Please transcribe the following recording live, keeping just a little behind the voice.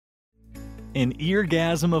an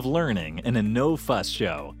eargasm of learning and a no-fuss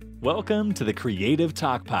show. Welcome to the Creative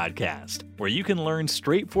Talk Podcast, where you can learn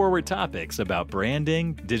straightforward topics about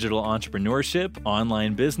branding, digital entrepreneurship,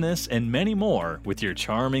 online business, and many more with your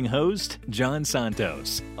charming host, John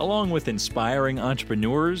Santos, along with inspiring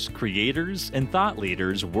entrepreneurs, creators, and thought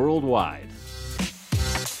leaders worldwide.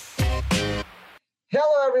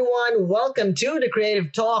 Hello, everyone. Welcome to the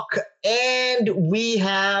Creative Talk. And we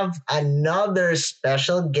have another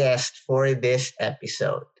special guest for this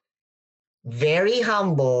episode. Very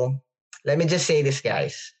humble. Let me just say this,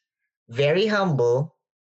 guys. Very humble,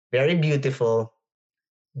 very beautiful,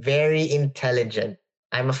 very intelligent.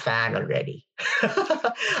 I'm a fan already.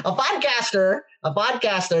 a podcaster.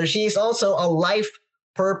 She's also a life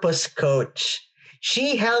purpose coach.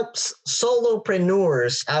 She helps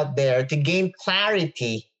solopreneurs out there to gain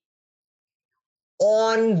clarity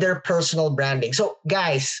on their personal branding. So,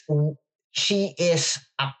 guys, she is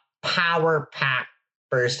a power-packed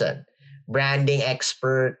person, branding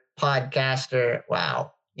expert, podcaster.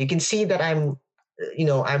 Wow. You can see that I'm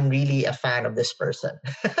really a fan of this person.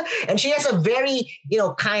 And she has a very,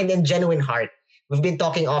 kind and genuine heart. We've been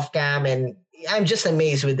talking off cam and I'm just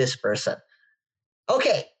amazed with this person.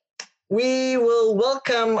 Okay. We will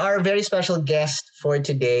welcome our very special guest for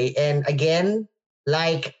today. And again,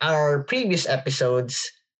 like our previous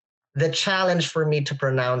episodes, the challenge for me to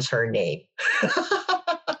pronounce her name.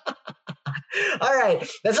 All right,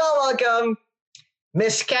 let's all welcome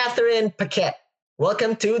Miss Catherine Paquette.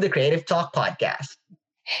 Welcome to the Creative Talk Podcast.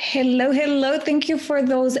 Hello. Thank you for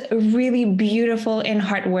those really beautiful and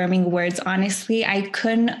heartwarming words. Honestly, I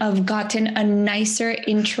couldn't have gotten a nicer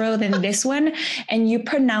intro than this one. And you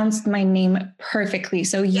pronounced my name perfectly.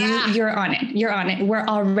 So you're on it. You're on it. We're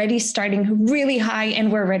already starting really high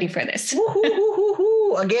and we're ready for this.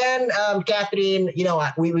 Again, Catherine,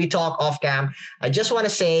 we talk off cam. I just want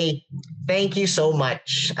to say thank you so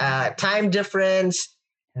much. Time difference,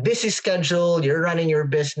 busy schedule, you're running your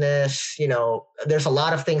business, there's a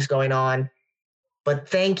lot of things going on, but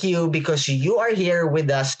thank you because you are here with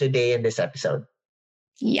us today in this episode.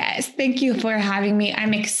 Yes, thank you for having me.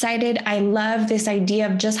 I'm excited. I love this idea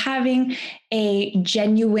of just having a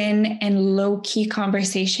genuine and low-key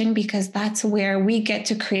conversation because that's where we get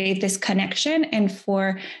to create this connection and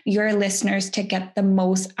for your listeners to get the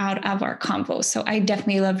most out of our convo. So I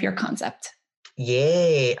definitely love your concept.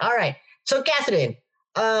 Yay. All right. So Catherine,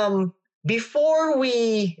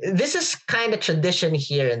 this is kind of tradition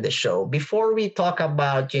here in the show. Before we talk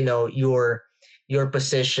about, your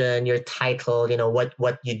position, your title,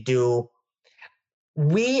 what you do,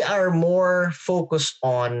 we are more focused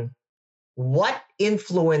on what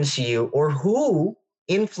influenced you or who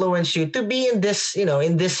influenced you to be in this,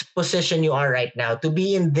 in this position you are right now, to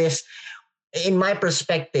be in this. In my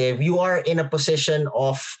perspective, you are in a position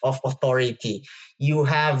of authority. You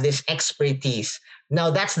have this expertise. Now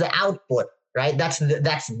that's the output, right?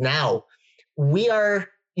 That's now. We are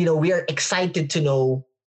excited to know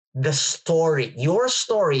the story, your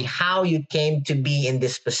story, how you came to be in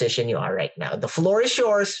this position you are right now. The floor is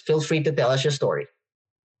yours. Feel free to tell us your story.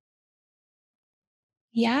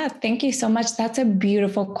 Yeah, thank you so much. That's a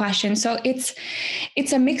beautiful question. So it's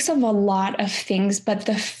a mix of a lot of things, but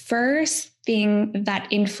the first thing that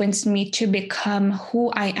influenced me to become who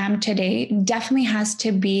I am today definitely has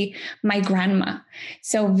to be my grandma.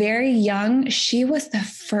 So very young, she was the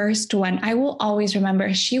first one. I will always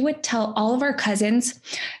remember she would tell all of our cousins,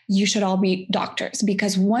 you should all be doctors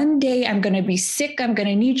because one day I'm going to be sick. I'm going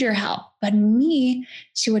to need your help. But me,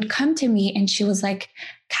 she would come to me and she was like,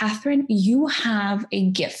 Catherine, you have a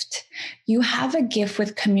gift. You have a gift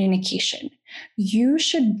with communication. You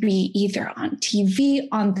should be either on TV,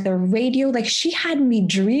 on the radio. Like she had me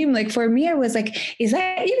dream. Like for me, I was like, is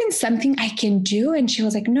that even something I can do? And she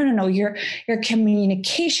was like, no. Your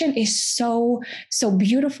communication is so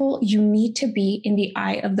beautiful. You need to be in the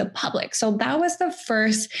eye of the public. So that was the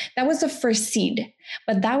first seed.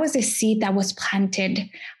 But that was a seed that was planted.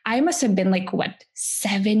 I must have been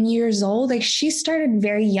 7 years old. Like she started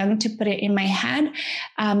very young to put it in my head.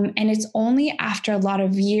 And it's only after a lot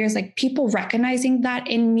of years, like people recognizing that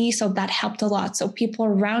in me. So that helped a lot. So people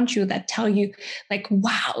around you that tell you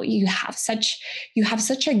wow, you have such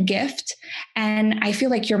a gift. And I feel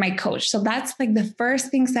like you're my coach. So that's the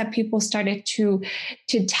first things that people started to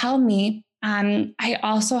tell me. I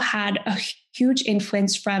also had a huge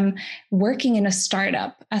influence from working in a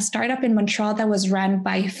startup in Montreal that was run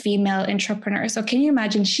by female entrepreneurs. So can you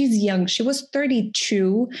imagine? She's young. She was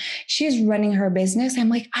 32. She's running her business. I'm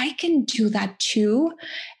like, I can do that too.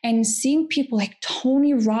 And seeing people like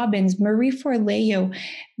Tony Robbins, Marie Forleo,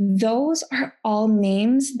 those are all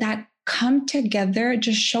names that come together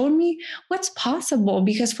just showed me what's possible.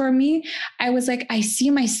 Because for me, I was like, I see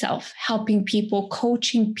myself helping people,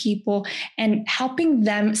 coaching people, and helping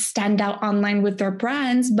them stand out online with their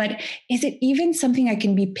brands. But is it even something I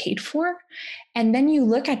can be paid for? And then you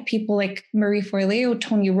look at people like Marie Forleo,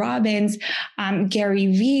 Tony Robbins, Gary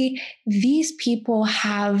Vee. These people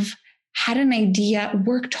have had an idea,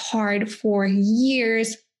 worked hard for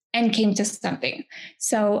years, and came to something.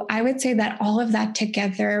 So I would say that all of that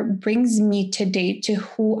together brings me today to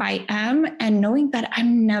who I am, and knowing that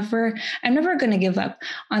I'm never going to give up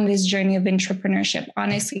on this journey of entrepreneurship.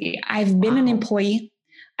 Honestly, I've been an employee.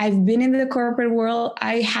 I've been in the corporate world.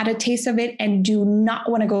 I had a taste of it and do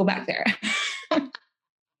not want to go back there.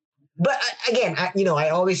 But again, I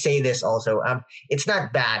always say this also. It's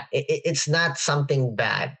not bad. It's not something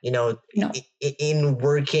bad. No. In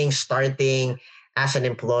working, starting as an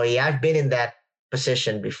employee, I've been in that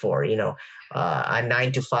position before. A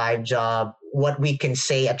 9-to-5 job, what we can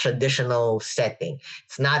say a traditional setting.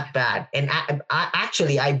 It's not bad. And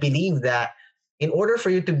I believe that in order for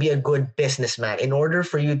you to be a good businessman, in order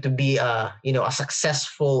for you to be a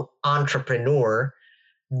successful entrepreneur,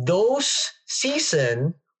 those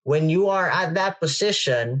seasons when you are at that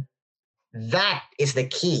position, that is the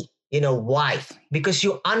key. Why? Because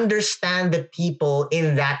you understand the people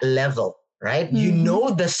in that level, right? Mm-hmm. You know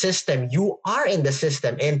the system. You are in the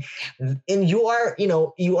system, and you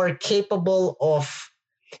are capable of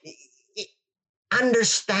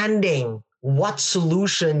understanding what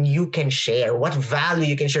solution you can share, what value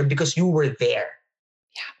you can share, because you were there.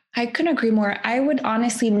 I couldn't agree more. I would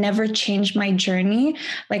honestly never change my journey.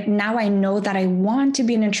 Like, now I know that I want to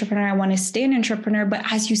be an entrepreneur. I want to stay an entrepreneur. But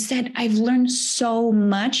as you said, I've learned so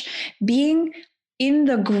much being in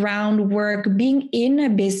the groundwork, being in a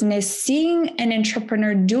business, seeing an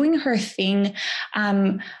entrepreneur doing her thing.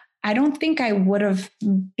 I don't think I would have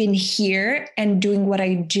been here and doing what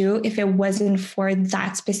I do if it wasn't for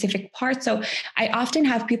that specific part. So I often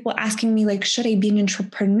have people asking me, like, should I be an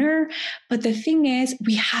entrepreneur? But the thing is,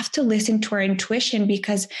 we have to listen to our intuition,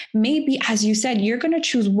 because maybe, as you said, you're going to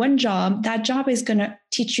choose one job. That job is going to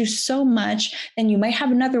teach you so much. Then you might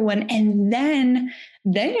have another one. And then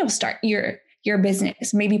you'll start your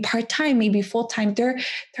business, maybe part-time, maybe full-time. There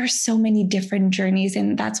are so many different journeys.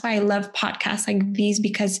 And that's why I love podcasts like these,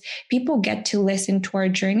 because people get to listen to our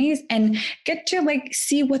journeys and get to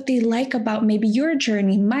see what they like about maybe your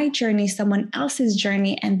journey, my journey, someone else's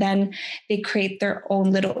journey. And then they create their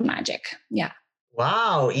own little magic. Yeah.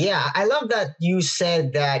 Wow. Yeah. I love that you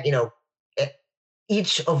said that,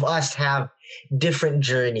 each of us have different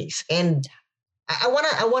journeys. And I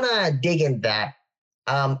want to dig in that.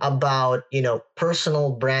 About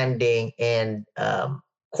personal branding and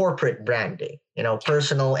corporate branding,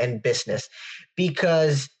 personal and business,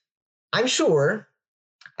 because I'm sure,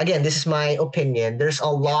 again, this is my opinion, there's a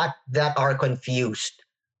lot that are confused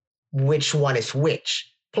which one is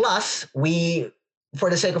which. Plus, for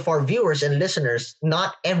the sake of our viewers and listeners,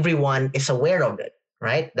 not everyone is aware of it,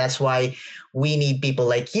 right? That's why we need people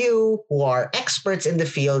like you who are experts in the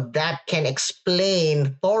field that can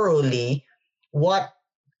explain thoroughly what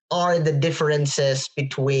are the differences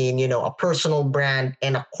between, a personal brand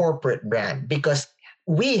and a corporate brand, because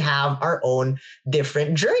we have our own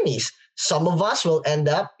different journeys. Some of us will end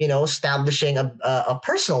up, establishing a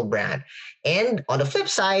personal brand. And on the flip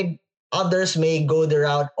side, others may go the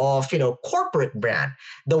route of, corporate brand.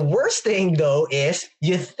 The worst thing, though, is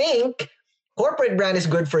you think corporate brand is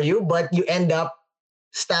good for you, but you end up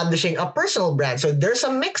establishing a personal brand. So there's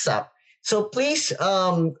a mix-up. So please,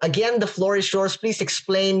 again, the floor is yours. Please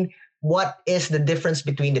explain what is the difference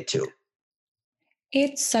between the two.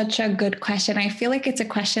 It's such a good question. I feel like it's a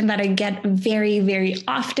question that I get very, very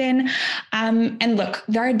often. And look,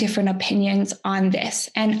 there are different opinions on this,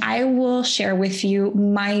 and I will share with you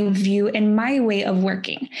my view and my way of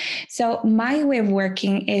working. So my way of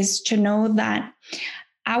working is to know that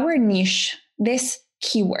our niche, this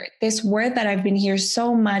keyword, this word that I've been hearing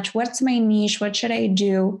so much, what's my niche? What should I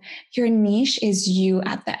do? Your niche is you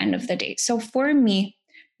at the end of the day. So for me,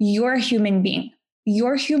 you're a human being.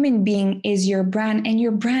 Your human being is your brand, and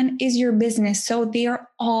your brand is your business. So they are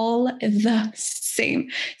all the same.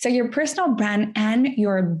 So your personal brand and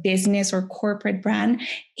your business or corporate brand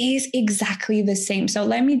is exactly the same. So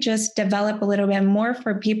let me just develop a little bit more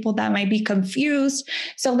for people that might be confused.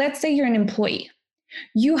 So let's say you're an employee.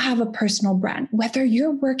 You have a personal brand. Whether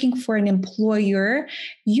you're working for an employer,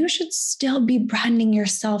 you should still be branding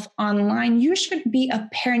yourself online. You should be a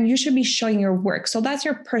parent. You should be showing your work. So that's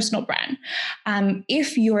your personal brand.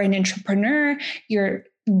 If you're an entrepreneur, you're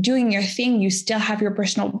doing your thing, you still have your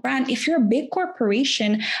personal brand. If you're a big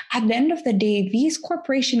corporation, at the end of the day, these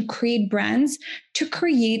corporations create brands to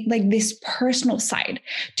create like this personal side,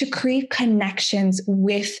 to create connections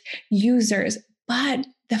with users. But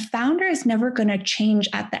the founder is never going to change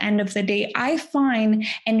at the end of the day. I find,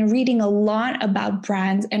 and reading a lot about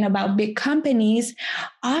brands and about big companies,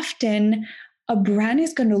 often a brand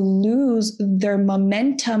is going to lose their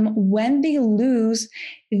momentum when they lose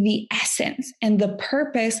the essence and the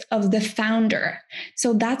purpose of the founder.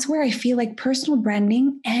 So that's where I feel like personal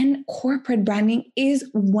branding and corporate branding is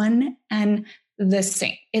one and the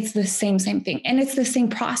same. It's the same thing. And it's the same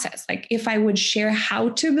process. Like if I would share how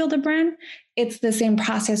to build a brand, it's the same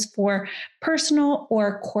process for personal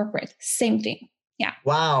or corporate. Same thing. Yeah.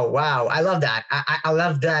 Wow. I love that. I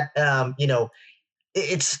love that.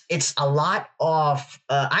 It's a lot of,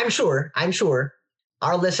 I'm sure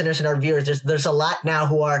our listeners and our viewers, there's a lot now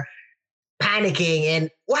who are panicking and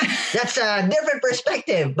what? That's a different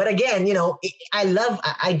perspective. But again,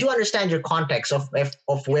 I do understand your context of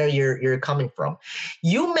where you're coming from.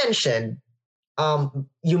 You mentioned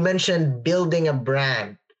building a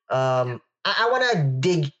brand. I want to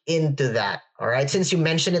dig into that. All right. Since you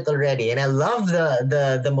mentioned it already, and I love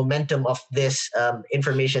the momentum of this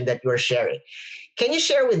information that you're sharing. Can you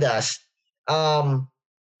share with us how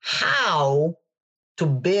to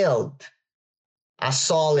build a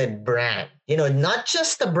solid brand? Not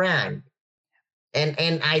just a brand.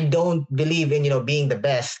 And I don't believe in being the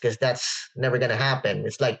best, because that's never gonna happen.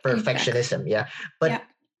 It's like perfectionism, yeah. But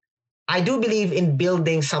I do believe in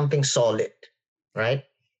building something solid, right?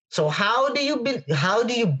 So how do you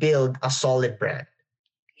build a solid brand?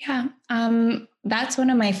 Yeah, that's one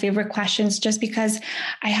of my favorite questions, just because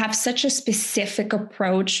I have such a specific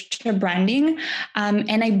approach to branding.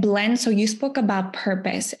 And I blend, so you spoke about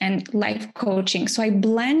purpose and life coaching. So I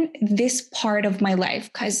blend this part of my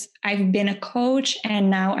life because I've been a coach, and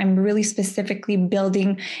now I'm really specifically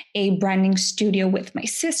building a branding studio with my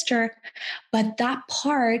sister. But that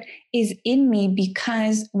part is in me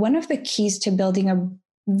because one of the keys to building a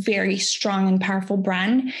very strong and powerful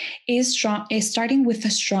brand is starting with a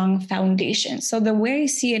strong foundation. So the way I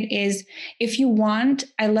see it is, if you want,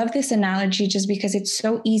 I love this analogy just because it's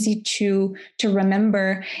so easy to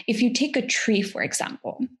remember. If you take a tree, for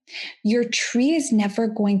example, your tree is never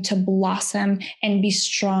going to blossom and be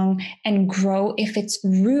strong and grow if its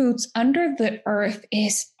roots under the earth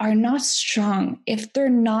are not strong, if they're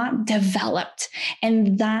not developed.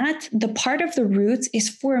 And that the part of the roots is,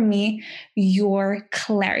 for me, your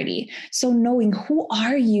clarity. So knowing who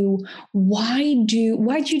are you, why do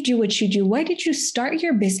you do what you do? Why did you start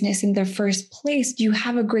your business in the first place? Do you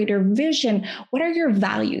have a greater vision? What are your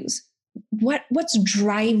values? What's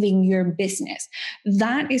driving your business?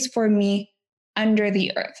 That is, for me, under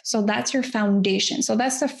the earth. So that's your foundation. So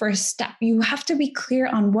that's the first step. You have to be clear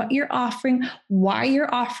on what you're offering, why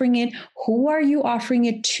you're offering it, who are you offering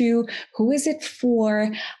it to, who is it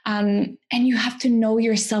for, and you have to know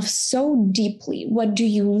yourself so deeply. What do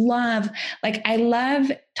you love? Like, I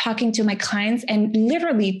love talking to my clients and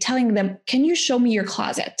literally telling them, can you show me your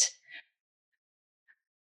closet?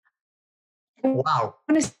 Wow.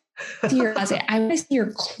 I want to see your closet. I want to see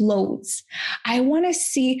your clothes. I want to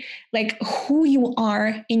see like who you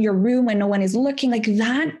are in your room when no one is looking. Like,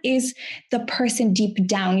 that is the person deep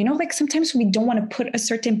down. Like sometimes we don't want to put a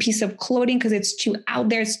certain piece of clothing because it's too out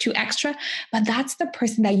there, it's too extra, but that's the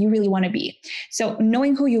person that you really want to be. So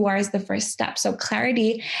knowing who you are is the first step. So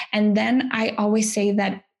clarity. And then I always say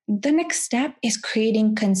that the next step is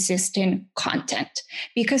creating consistent content,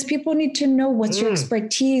 because people need to know what's your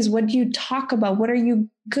expertise. What do you talk about? What are you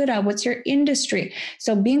good at? What's your industry?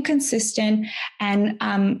 So being consistent. And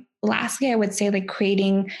lastly, I would say like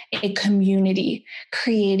creating a community,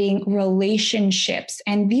 creating relationships.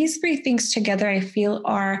 And these three things together, I feel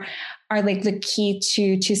are like the key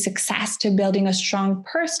to success, to building a strong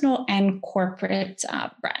personal and corporate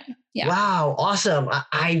brand. Yeah. Wow. Awesome.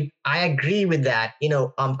 I agree with that.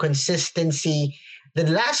 Consistency. The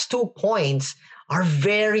last 2 points are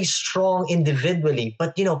very strong individually,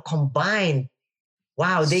 but, combined,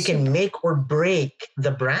 wow, they can make or break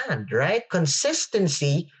the brand, right?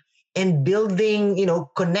 Consistency and building,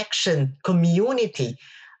 connection, community.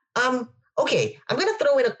 Okay. I'm going to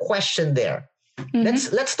throw in a question there.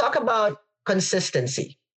 Mm-hmm. Let's talk about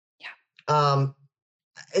consistency. Yeah.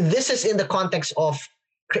 This is in the context of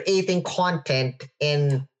creating content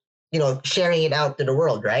and sharing it out to the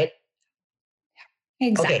world, right?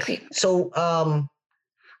 Exactly. Okay. So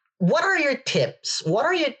what are your tips? What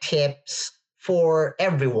are your tips for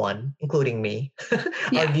everyone, including me,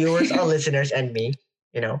 our viewers, our listeners, and me?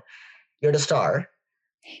 You're the star.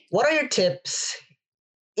 What are your tips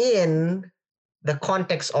in the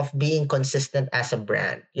context of being consistent as a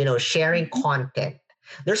brand, sharing content.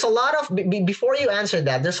 There's a lot of, before you answer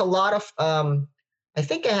that, there's a lot of, I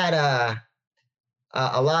think I had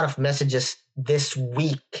a lot of messages this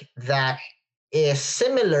week that is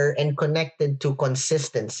similar and connected to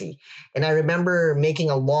consistency. And I remember making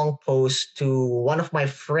a long post to one of my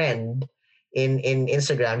friend in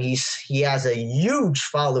Instagram. He has a huge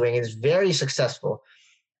following, is very successful,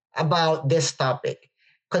 about this topic,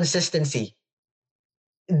 consistency.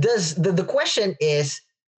 Does the question is,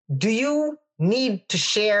 do you need to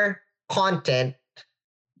share content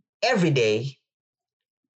every day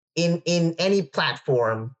in any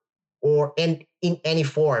platform or in any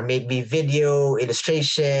form, maybe video,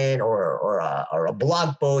 illustration, or a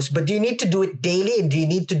blog post, but do you need to do it daily, and do you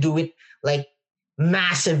need to do it like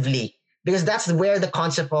massively? Because that's where the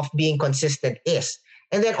concept of being consistent is.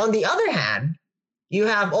 And then on the other hand, you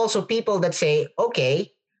have also people that say,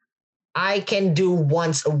 okay, I can do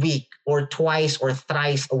once a week or twice or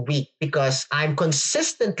thrice a week because I'm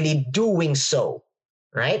consistently doing so,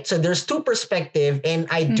 right? So there's two perspectives, and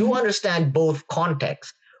I do understand both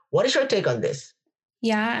contexts. What is your take on this?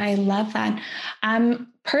 Yeah, I love that.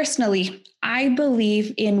 Personally, I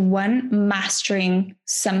believe in one mastering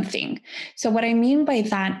something. So what I mean by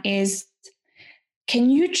that is, can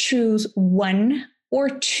you choose one or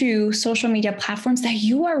two social media platforms that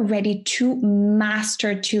you are ready to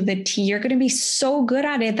master to the T? You're going to be so good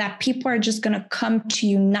at it that people are just going to come to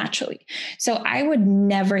you naturally. So I would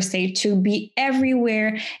never say to be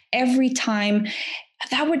everywhere, every time.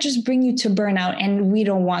 That would just bring you to burnout, and we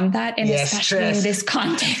don't want that, and especially in this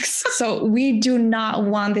context. So we do not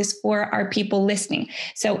want this for our people listening.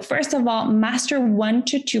 So first of all, master 1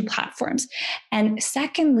 to 2 platforms. And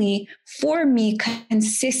secondly, for me,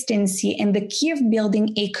 consistency and the key of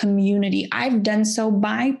building a community. I've done so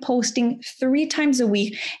by posting 3 times a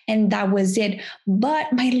week, and that was it.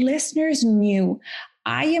 But my listeners knew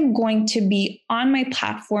I am going to be on my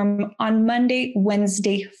platform on Monday,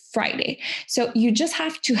 Wednesday, Friday. So you just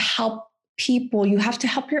have to help people. You have to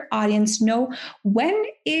help your audience know when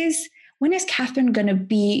is Catherine going to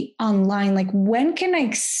be online? Like, when can I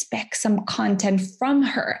expect some content from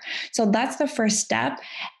her? So that's the first step.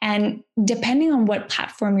 And depending on what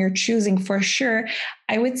platform you're choosing, for sure,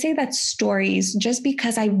 I would say that stories, just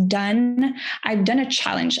because I've done a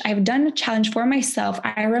challenge. I've done a challenge for myself.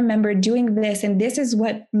 I remember doing this, and this is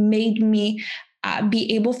what made me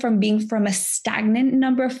be able being from a stagnant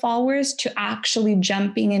number of followers to actually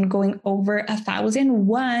jumping and going over 1,000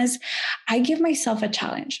 was I give myself a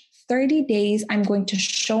challenge. 30 days, I'm going to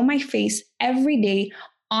show my face every day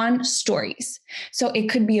on stories. So it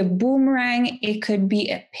could be a boomerang, it could be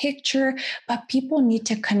a picture, but people need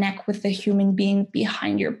to connect with the human being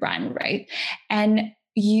behind your brand, right? And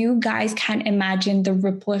you guys can't imagine the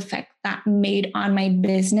ripple effect that made on my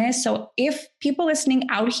business. So if people listening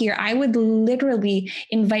out here, I would literally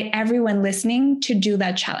invite everyone listening to do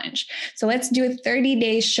that challenge. So let's do it 30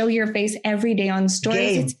 days, show your face every day on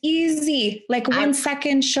stories. It's easy. Like 1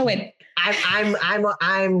 second, show it.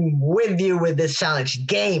 I'm with you with this challenge.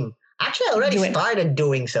 Game. Actually, I already started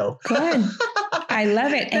doing so. Good. I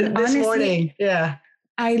love it. And this honestly, morning, yeah.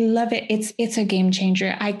 I love it. It's a game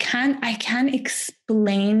changer. I can't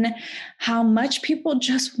explain how much people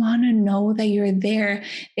just want to know that you're there.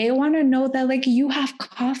 They want to know that, like, you have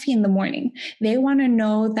coffee in the morning. They want to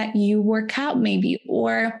know that you work out maybe,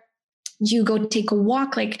 or you go take a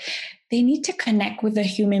walk. Like, they need to connect with a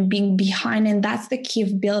human being behind. And that's the key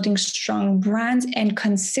of building strong brands and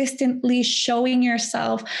consistently showing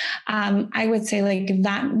yourself. I would say like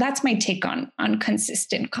that's my take on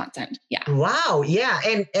consistent content. Yeah. Wow. Yeah.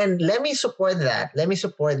 And let me support that.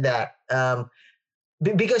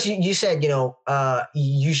 Because you said,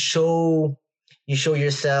 you show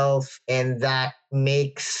yourself, and that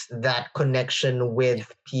makes that connection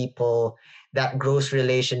with people, that grows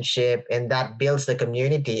relationship, and that builds the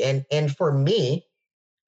community. And for me,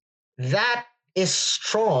 that is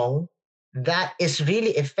strong. That is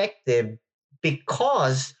really effective,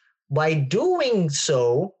 because by doing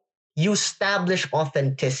so, you establish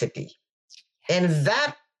authenticity. And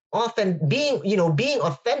that often being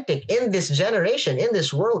authentic in this generation, in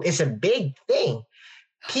this world, is a big thing.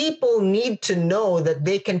 People need to know that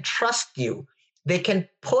they can trust you. They can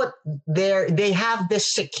they have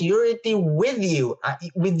this security with you.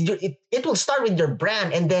 It will start with your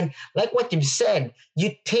brand, and then, like what you've said,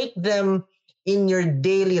 you take them in your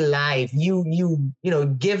daily life. You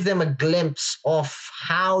give them a glimpse of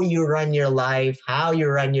how you run your life, how you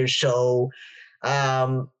run your show.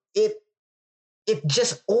 It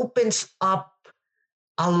just opens up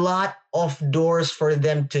a lot of doors for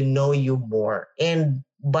them to know you more. And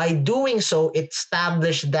by doing so,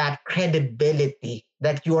 establish that credibility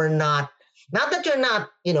that you're not that you're not,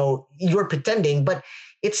 you're pretending, but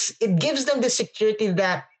it gives them the security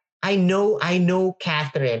that I know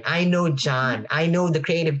Catherine, I know John, I know the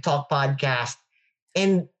Creative Talk podcast.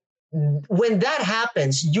 And when that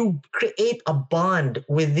happens, you create a bond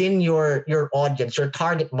within your audience, your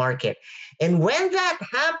target market. And when that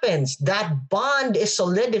happens, that bond is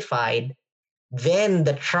solidified, then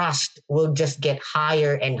the trust will just get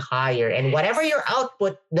higher and higher. And whatever your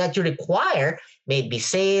output that you require, maybe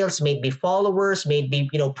sales, maybe followers, maybe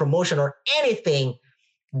promotion or anything,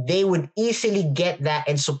 they would easily get that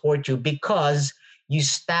and support you because you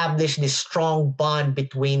establish this strong bond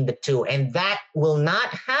between the two. And that will not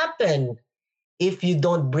happen if you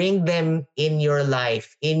don't bring them in your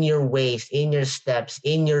life, in your ways, in your steps,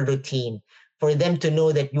 in your routine, for them to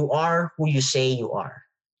know that you are who you say you are.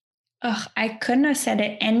 Oh, I couldn't have said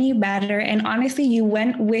it any better. And honestly, you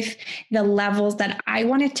went with the levels that I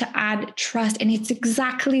wanted to add trust. And it's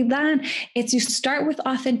exactly that. It's you start with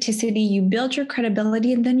authenticity, you build your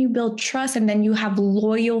credibility, and then you build trust, and then you have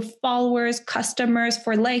loyal followers, customers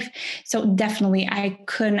for life. So definitely, I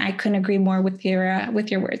couldn't agree more with your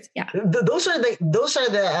words. Yeah. Those are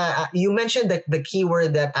the you mentioned the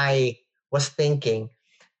keyword that I was thinking.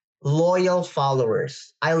 Loyal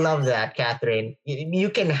followers. I love that, Catherine.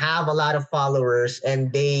 You can have a lot of followers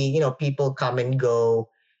and people come and go.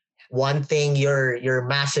 One thing you're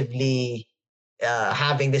massively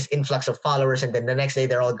having this influx of followers, and then the next day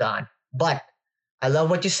they're all gone. But I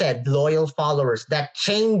love what you said, loyal followers that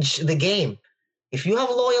change the game. If you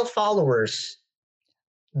have loyal followers,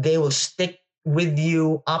 they will stick with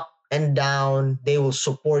you up and down. They will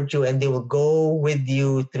support you and they will go with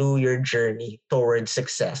you through your journey towards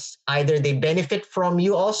success. Either they benefit from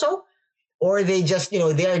you also, or they just,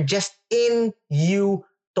 they're just in you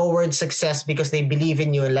towards success because they believe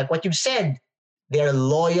in you. And like what you've said, they're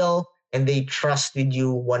loyal and they trust with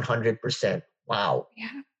you 100%. Wow.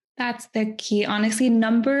 Yeah. That's the key. Honestly,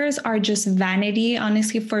 numbers are just vanity.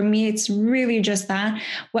 Honestly, for me, it's really just that.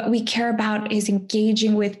 What we care about is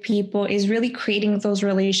engaging with people, is really creating those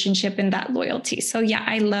relationships and that loyalty. So yeah,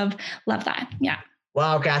 I love that. Yeah.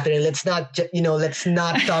 Wow, Catherine, let's not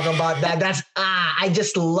talk about that. I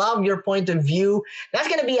just love your point of view. That's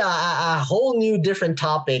going to be a whole new different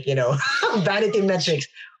topic, vanity metrics.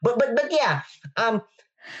 But yeah,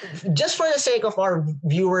 just for the sake of our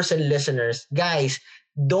viewers and listeners, guys,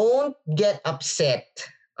 don't get upset.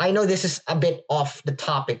 I know this is a bit off the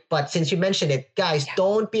topic, but since you mentioned it, guys,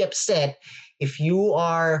 don't be upset if you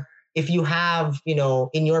have,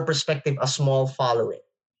 in your perspective, a small following,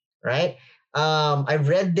 right? I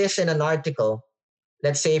read this in an article.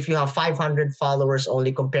 Let's say if you have 500 followers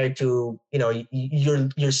only compared to,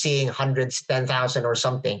 you're seeing hundreds, 10,000 or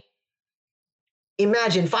something.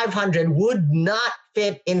 Imagine 500 would not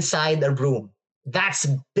fit inside a room. That's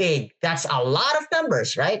big. That's a lot of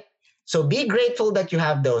numbers, right? So be grateful that you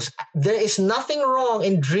have those. There is nothing wrong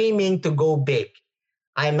in dreaming to go big.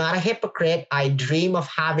 I'm not a hypocrite. I dream of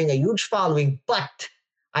having a huge following, but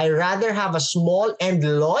I rather have a small and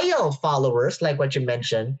loyal followers, like what you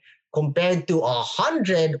mentioned, compared to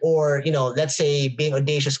 100 or, let's say being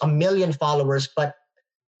audacious, 1 million followers, but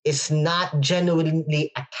it's not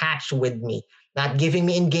genuinely attached with me, not giving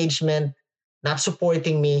me engagement, not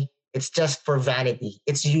supporting me. It's just for vanity.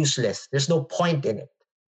 It's useless. There's no point in it.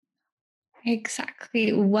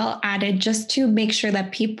 Exactly. Well added, just to make sure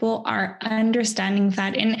that people are understanding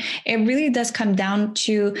that. And it really does come down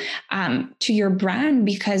to your brand,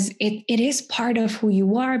 because it is part of who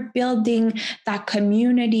you are, building that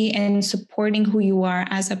community and supporting who you are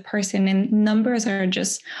as a person. And numbers are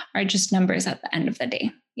just numbers at the end of the day.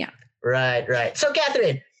 Yeah. Right. So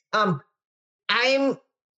Catherine, I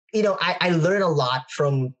learn a lot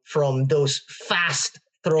from those fast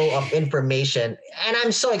throw of information, and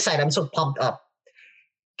I'm so excited. I'm so pumped up.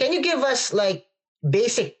 Can you give us like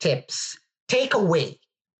basic tips, takeaway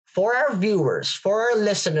for our viewers, for our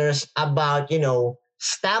listeners about,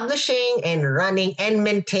 establishing and running and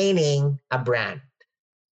maintaining a brand?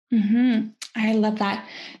 Mm-hmm. I love that.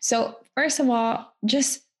 So first of all,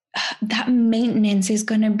 just that maintenance is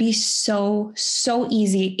going to be so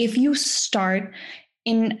easy if you start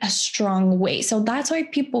in a strong way. So that's why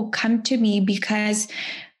people come to me, because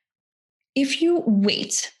if you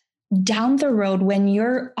wait down the road, when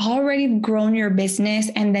you're already grown your business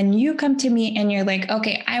and then you come to me and you're like,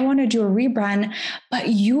 okay, I want to do a rebrand, but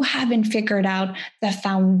you haven't figured out the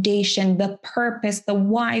foundation, the purpose, the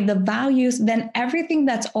why, the values, then everything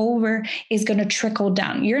that's over is going to trickle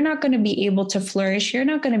down. You're not going to be able to flourish. You're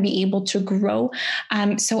not going to be able to grow.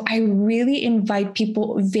 So I really invite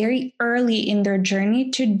people very early in their journey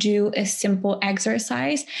to do a simple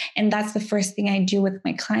exercise. And that's the first thing I do with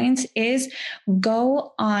my clients is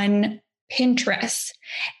go on Pinterest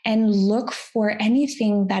and look for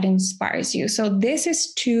anything that inspires you. So this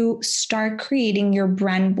is to start creating your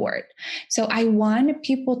brand board. So I want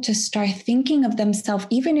people to start thinking of themselves,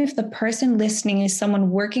 even if the person listening is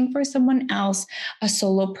someone working for someone else, a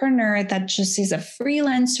solopreneur that just is a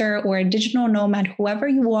freelancer or a digital nomad, whoever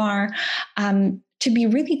you are, to be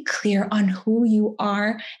really clear on who you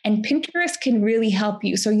are. And Pinterest can really help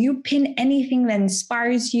you. So you pin anything that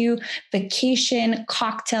inspires you, vacation,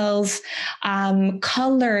 cocktails,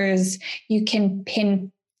 colors. You can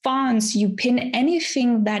pin fonts, you pin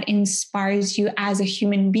anything that inspires you as a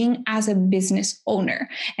human being, as a business owner.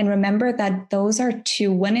 And remember that those are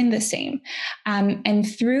two, one and the same. And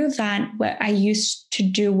through that, what I used to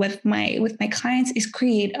do with my clients is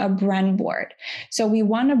create a brand board. So we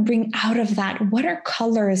want to bring out of that, what are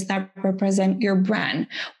colors that represent your brand?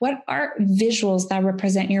 What are visuals that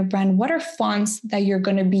represent your brand? What are fonts that you're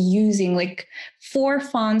going to be using? Like 4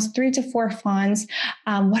 fonts, 3 to 4 fonts.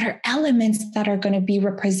 What are elements that are going to be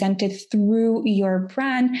represented through your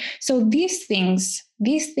brand? So these things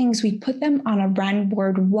we put them on a brand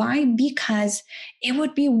board. Why? Because it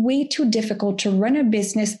would be way too difficult to run a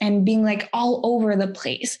business and being like all over the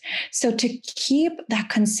place. So to keep that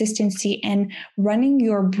consistency and running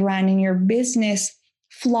your brand and your business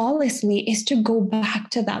flawlessly is to go back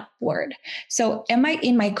to that board. So am I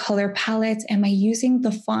in my color palettes? Am I using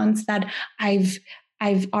the fonts that I've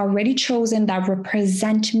already chosen that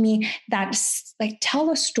represent me, that like tell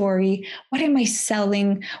a story? What am I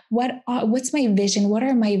selling? What's my vision? What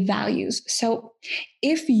are my values? So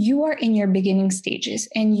if you are in your beginning stages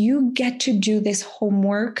and you get to do this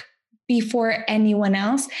homework before anyone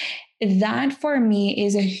else, that for me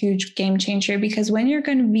is a huge game changer, because when you're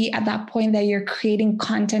going to be at that point that you're creating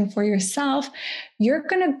content for yourself, you're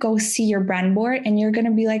going to go see your brand board and you're going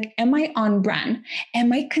to be like, am I on brand?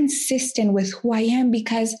 Am I consistent with who I am?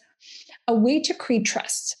 Because a way to create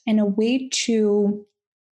trust and a way to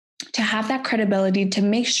have that credibility, to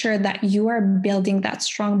make sure that you are building that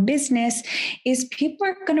strong business, is people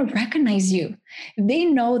are going to recognize you. They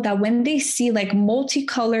know that when they see like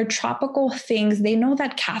multicolored tropical things, they know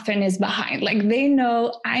that Catherine is behind. Like they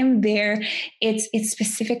know I'm there. It's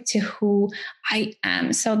specific to who I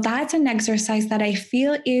am. So that's an exercise that I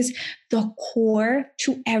feel is the core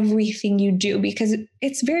to everything you do, because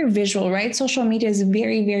it's very visual, right? Social media is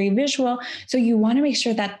very, very visual. So you want to make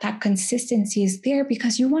sure that that consistency is there,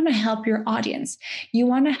 because you want to help your audience. You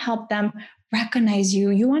want to help them recognize you.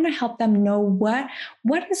 You want to help them know what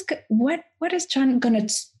is John going to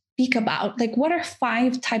speak about? Like, what are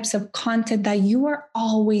 5 types of content that you are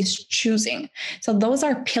always choosing? So those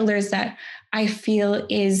are pillars that I feel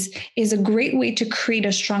is a great way to create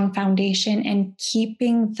a strong foundation and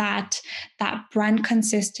keeping that brand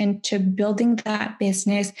consistent to building that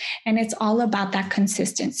business. And it's all about that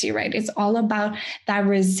consistency, right? It's all about that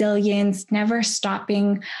resilience, never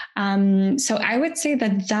stopping. So I would say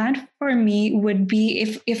that for me would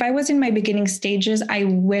be, if I was in my beginning stages, I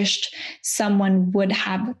wished someone would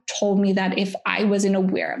have told me that if I wasn't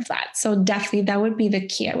aware of that. So definitely that would be the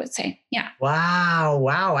key, I would say. Yeah.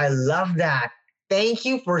 Wow. I love that. Thank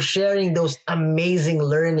you for sharing those amazing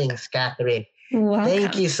learnings, Catherine. Welcome.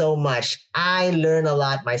 Thank you so much. I learn a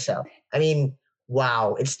lot myself. I mean,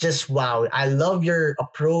 wow. It's just wow. I love your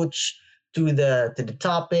approach to the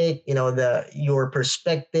topic, your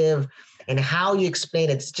perspective and how you explain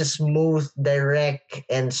it. It's just smooth, direct,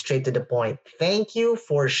 and straight to the point. Thank you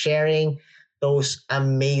for sharing those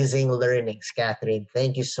amazing learnings, Catherine.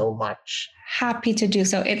 Thank you so much. Happy to do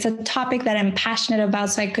so. It's a topic that I'm passionate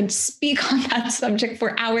about, so I could speak on that subject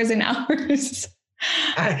for hours and hours.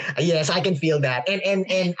 Yes, I can feel that.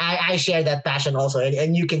 And I share that passion also.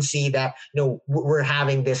 And you can see that, we're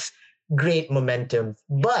having this great momentum.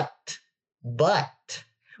 But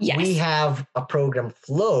yes, we have a program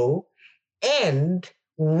flow, and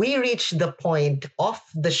we reach the point of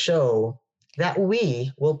the show that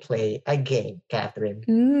we will play a game, Catherine.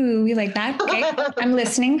 Ooh, we like that. Okay, I'm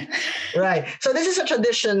listening. Right. So this is a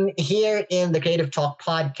tradition here in the Creative Talk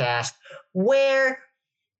podcast where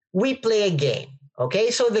we play a game.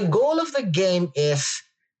 Okay. So the goal of the game is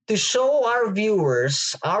to show our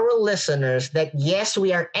viewers, our listeners, that yes,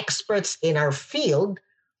 we are experts in our field,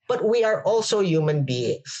 but we are also human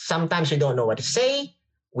beings. Sometimes we don't know what to say.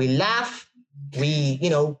 We laugh. We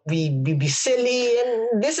be silly.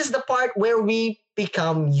 And this is the part where we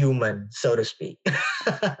become human, so to speak.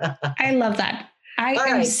 I love that. I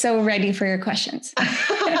am so ready for your questions.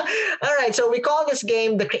 All right. So we call this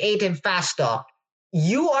game the Creative Fast Talk.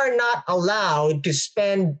 You are not allowed to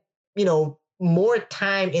spend, more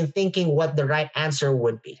time in thinking what the right answer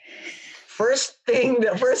would be.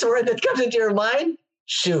 The first word that comes into your mind,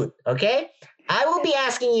 shoot. Okay. I will be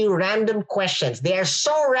asking you random questions. They are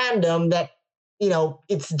so random that,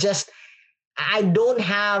 it's just, I don't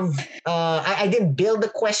have, I didn't build the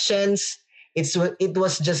questions. It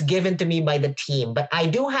was just given to me by the team, but I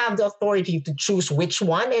do have the authority to choose which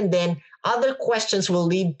one, and then other questions will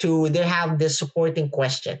lead to they have the supporting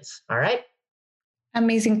questions. All right.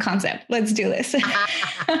 Amazing concept. Let's do this.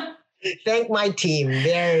 Thank my team.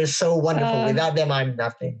 They're so wonderful. Without them, I'm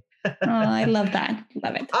nothing. I love that.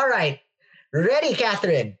 Love it. All right. Ready,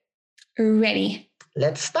 Catherine? Ready.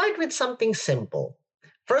 Let's start with something simple.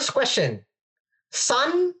 First question,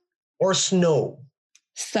 sun or snow?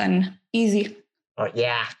 Sun. Easy. Oh,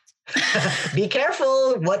 yeah. Be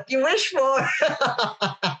careful what you wish for.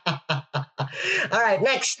 All right,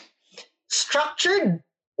 next. Structured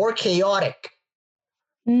or chaotic?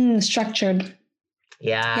 Structured.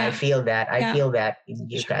 Yeah, I feel that. I feel that.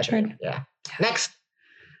 Structured. Yeah. Next.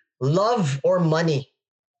 Love or money?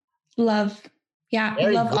 Love. Yeah,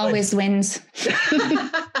 Very love good. always wins.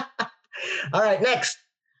 All right, next.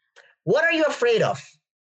 What are you afraid of?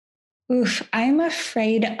 Oof, I'm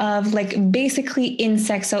afraid of basically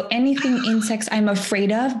insects. So anything insects I'm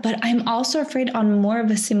afraid of, but I'm also afraid on more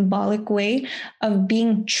of a symbolic way of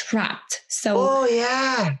being trapped. So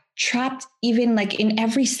trapped even in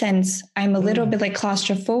every sense. I'm a little bit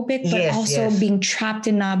claustrophobic, but also being trapped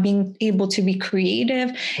and not being able to be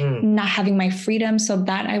creative, not having my freedom. So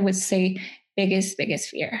that I would say biggest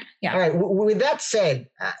fear. Yeah. All right. With that said,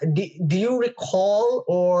 do you recall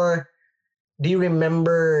or do you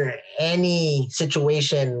remember any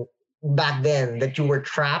situation back then that you were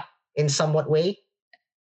trapped in somewhat way?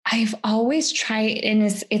 I've always tried, and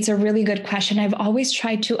it's a really good question. I've always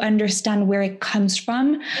tried to understand where it comes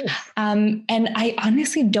from. And I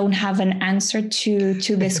honestly don't have an answer to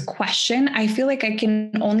this question. I feel like I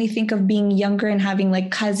can only think of being younger and having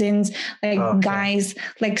cousins, guys,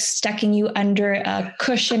 sticking you under a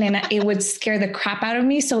cushion, and it would scare the crap out of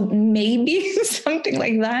me. So maybe something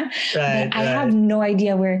like that. Right, but I have no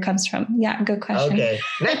idea where it comes from. Yeah, good question. Okay,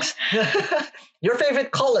 next. Your favorite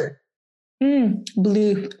color?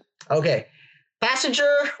 Blue. Okay.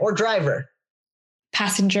 Passenger or driver?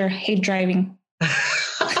 Passenger. Hate driving.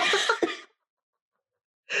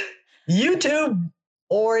 YouTube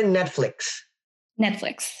or Netflix?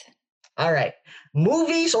 Netflix. All right.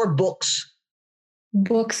 Movies or books?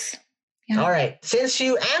 Books. Yeah. All right. Since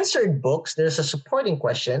you answered books, there's a supporting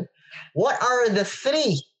question. What are the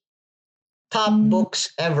 3 top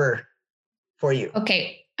books ever for you?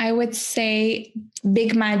 Okay. I would say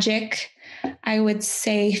Big Magic. I would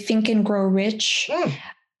say Think and Grow Rich.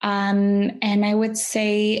 And I would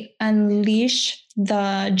say Unleash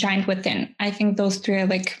the Giant Within. I think those 3 are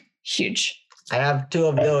huge. I have 2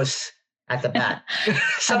 of those at the back.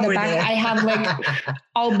 At the back, I have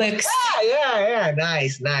all books. Yeah.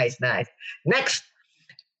 Nice. Next,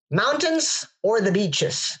 mountains or the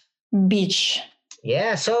beaches? Beach.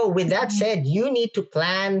 Yeah. So with that said, you need to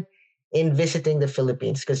plan in visiting the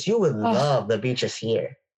Philippines because you would love the beaches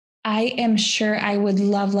here. I am sure I would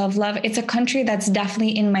love. It's a country that's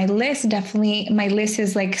definitely in my list. Definitely my list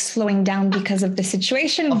is slowing down because of the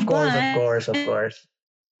situation. Of course.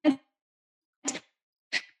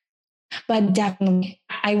 But definitely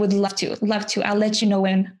I would love to. I'll let you know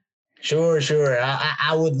when. Sure.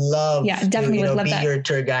 I would love definitely to would love be that. your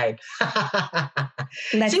tour guide.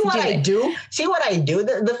 Let's See what I do? it.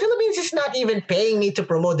 The Philippines is not even paying me to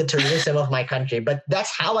promote the tourism of my country, but that's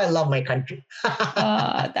how I love my country.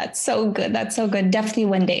 That's so good. Definitely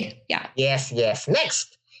one day. Yeah. Yes.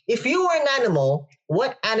 Next, if you were an animal,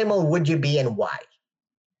 what animal would you be and why?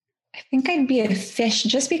 I think I'd be a fish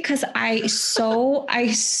just because I so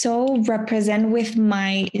represent with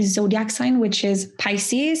my zodiac sign, which is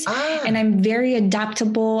Pisces, and I'm very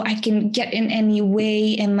adaptable. I can get in any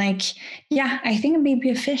way. And I think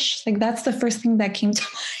maybe a fish. That's the first thing that came to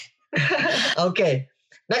mind. Okay.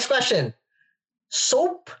 Next question.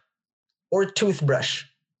 Soap or toothbrush?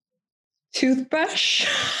 Toothbrush.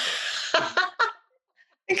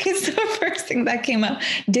 It's the first thing that came up.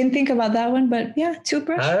 Didn't think about that one, but yeah,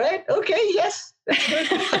 toothbrush. All right. Okay. Yes. That's good.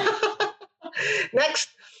 Next,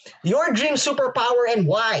 your dream superpower and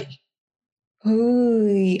why?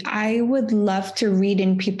 Ooh, I would love to read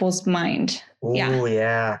in people's mind. Ooh,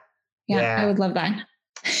 yeah. Yeah, I would love that.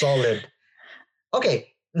 Solid.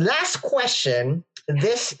 Okay, last question.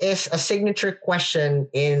 This is a signature question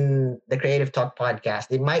in the Creative Talk podcast.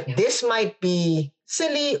 This might be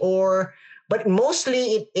silly but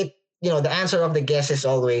mostly the answer of the guest is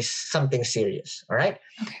always something serious. All right.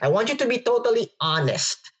 Okay. I want you to be totally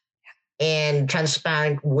honest and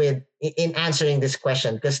transparent in answering this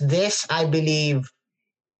question, because this, I believe,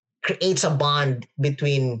 creates a bond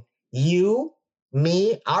between you,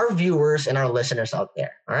 me, our viewers, and our listeners out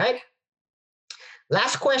there. All right.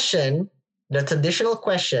 Last question, the traditional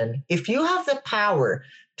question. If you have the power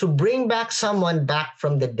to bring back someone back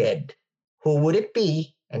from the dead, who would it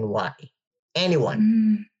be and why?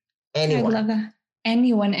 Anyone. Anyone. I love that.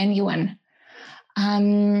 Anyone.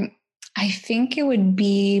 I think it would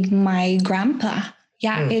be my grandpa.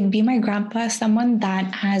 Yeah, it'd be my grandpa, someone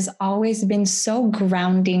that has always been so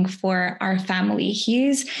grounding for our family.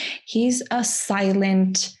 He's a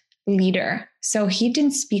silent leader. So he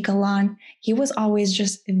didn't speak a lot. He was always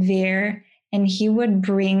just there, and he would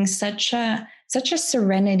bring such a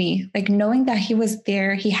serenity, like knowing that he was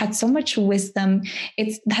there. He had so much wisdom.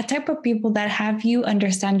 It's that type of people that have you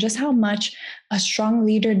understand just how much a strong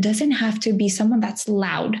leader doesn't have to be someone that's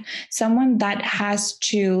loud, someone that has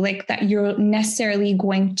to, like, that you're necessarily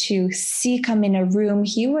going to see come in a room.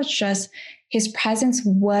 His presence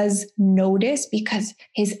was noticed because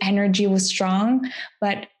his energy was strong,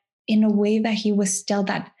 but in a way that he was still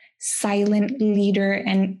that silent leader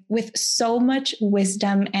and with so much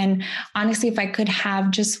wisdom. And honestly, if I could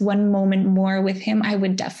have just one moment more with him, I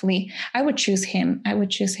would choose him. I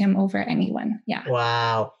would choose him over anyone. Yeah.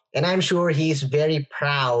 Wow. And I'm sure he's very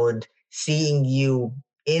proud seeing you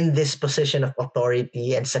in this position of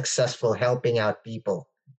authority and successful helping out people.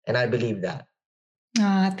 And I believe that.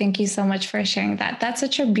 Thank you so much for sharing that. That's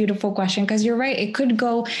such a beautiful question, because you're right. It could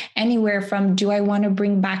go anywhere from, do I want to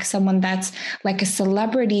bring back someone that's like a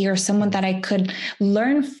celebrity or someone that I could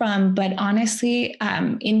learn from? But honestly,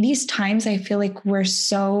 in these times, I feel like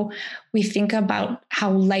we think about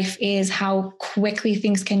how life is, how quickly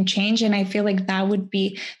things can change. And I feel like that would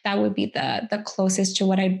be the closest to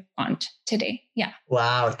what I want today. Yeah.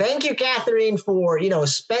 Wow. Thank you, Catherine, for,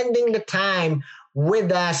 spending the time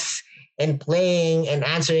with us and playing and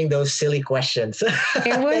answering those silly questions.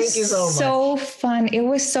 It was Thank you so much. Fun. It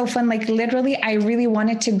was so fun. Like literally, I really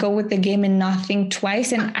wanted to go with the game and not think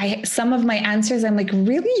twice. And some of my answers, I'm like,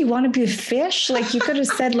 really? You want to be a fish? Like you could have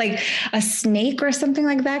said like a snake or something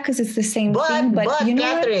like that, because it's the same thing. But you know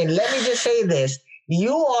Catherine, what? let me just say this.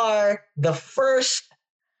 You are the first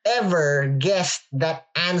ever guest that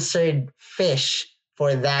answered fish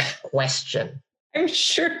for that question. I'm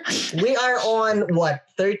sure. We are on what,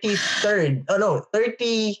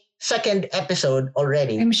 32nd episode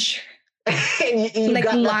already. I'm sure. you like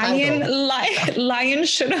lion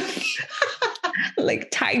should have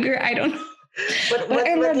like tiger. I don't know. But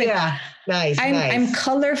yeah, nice. I'm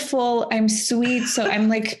colorful. I'm sweet. So I'm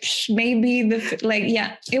like, maybe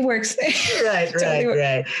it works.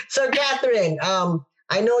 Right. So Catherine,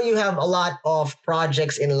 I know you have a lot of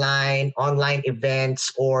projects in line, online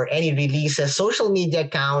events, or any releases, social media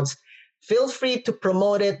accounts. Feel free to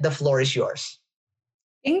promote it. The floor is yours.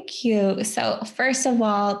 Thank you. So first of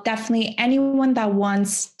all, definitely anyone that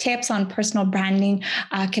wants tips on personal branding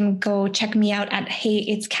can go check me out at Hey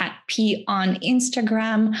It's Cat P on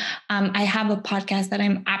Instagram. I have a podcast that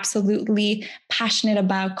I'm absolutely passionate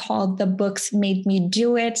about called The Books Made Me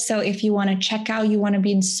Do It. So if you want to check out, you want to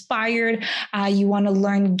be inspired, you want to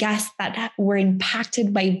learn guests that were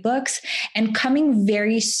impacted by books, and coming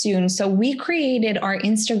very soon. So we created our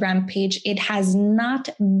Instagram page. It has not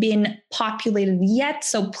been populated yet,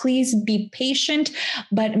 so please be patient.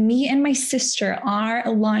 But me and my sister are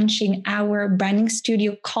launching our branding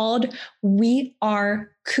studio called We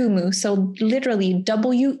Are Kumu. So literally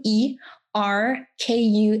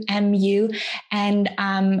WERKUMU.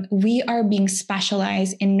 And we are being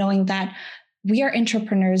specialized in knowing that we are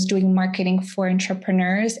entrepreneurs doing marketing for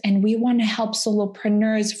entrepreneurs, and we want to help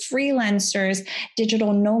solopreneurs, freelancers,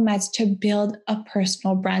 digital nomads to build a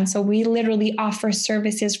personal brand. So we literally offer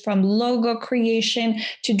services from logo creation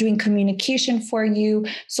to doing communication for you,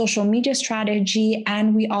 social media strategy,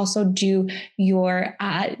 and we also do your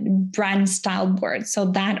brand style boards. So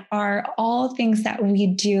that are all things that we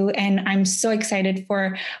do, and I'm so excited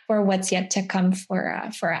for what's yet to come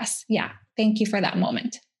for us. Yeah, thank you for that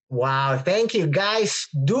moment. Wow, thank you. Guys,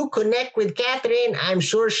 do connect with Catherine. I'm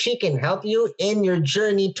sure she can help you in your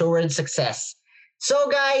journey towards success. So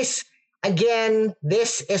guys, again,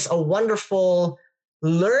 this is a wonderful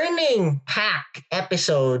learning pack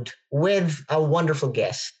episode with a wonderful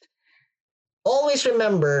guest. Always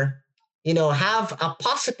remember, have a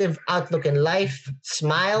positive outlook in life,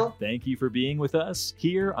 smile. Thank you for being with us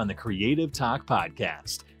here on the Creative Talk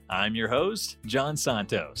Podcast. I'm your host, John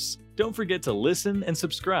Santos. Don't forget to listen and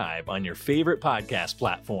subscribe on your favorite podcast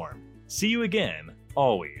platform. See you again,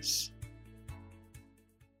 always.